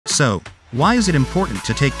So, why is it important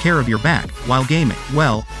to take care of your back while gaming?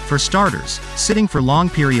 Well, for starters, sitting for long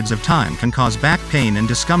periods of time can cause back pain and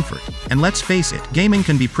discomfort. And let's face it, gaming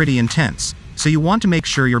can be pretty intense. So you want to make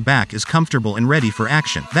sure your back is comfortable and ready for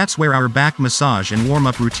action. That's where our back massage and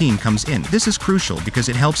warm-up routine comes in. This is crucial because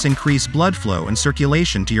it helps increase blood flow and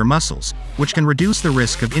circulation to your muscles, which can reduce the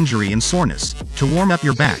risk of injury and soreness. To warm up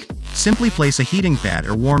your back, simply place a heating pad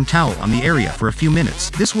or warm towel on the area for a few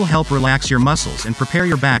minutes. This will help relax your muscles and prepare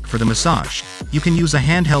your back for the massage. You can use a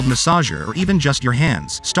handheld massager or even just your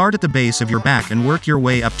hands. Start at the base of your back and work your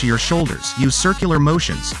way up to your shoulders. Use circular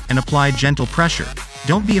motions and apply gentle pressure.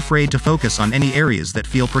 Don't be afraid to focus on any areas that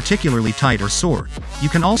feel particularly tight or sore. You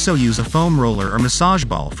can also use a foam roller or massage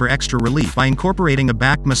ball for extra relief. By incorporating a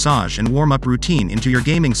back massage and warm-up routine into your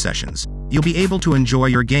gaming sessions, you'll be able to enjoy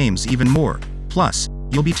your games even more. Plus,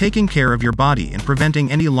 you'll be taking care of your body and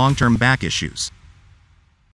preventing any long-term back issues.